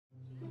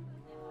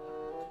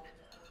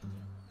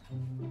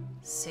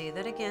Say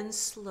that again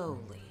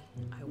slowly.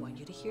 I want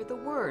you to hear the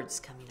words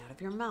coming out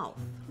of your mouth.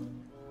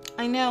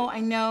 I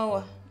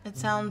know. It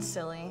sounds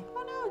silly.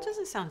 Oh no, it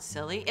doesn't sound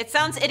silly. It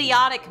sounds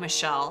idiotic,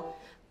 Michelle.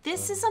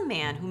 This is a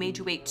man who made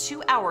you wait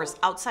 2 hours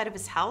outside of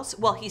his house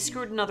while he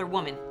screwed another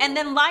woman and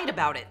then lied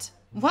about it.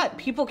 What,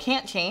 people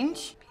can't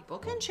change? People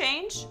can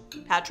change.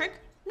 Patrick,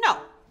 no.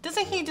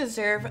 Doesn't he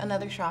deserve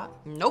another shot?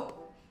 Nope.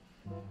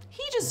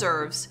 He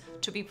deserves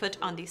to be put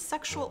on the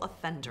sexual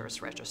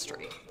offenders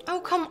registry. Oh,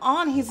 come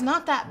on, he's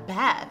not that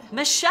bad.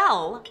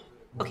 Michelle,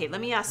 okay,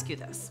 let me ask you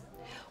this.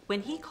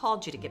 When he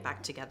called you to get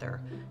back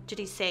together, did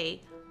he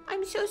say,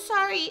 "I'm so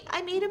sorry,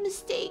 I made a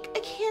mistake. I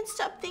can't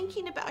stop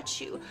thinking about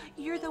you.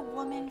 You're the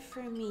woman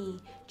for me.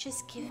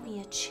 Just give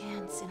me a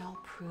chance and I'll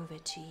prove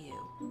it to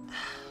you"?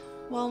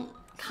 Well,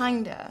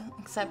 kinda,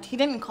 except he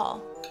didn't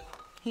call.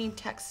 He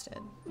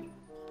texted.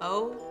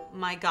 Oh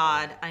my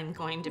God, I'm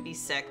going to be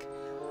sick.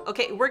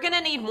 Okay, we're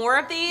gonna need more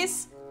of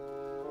these.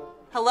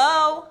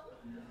 Hello?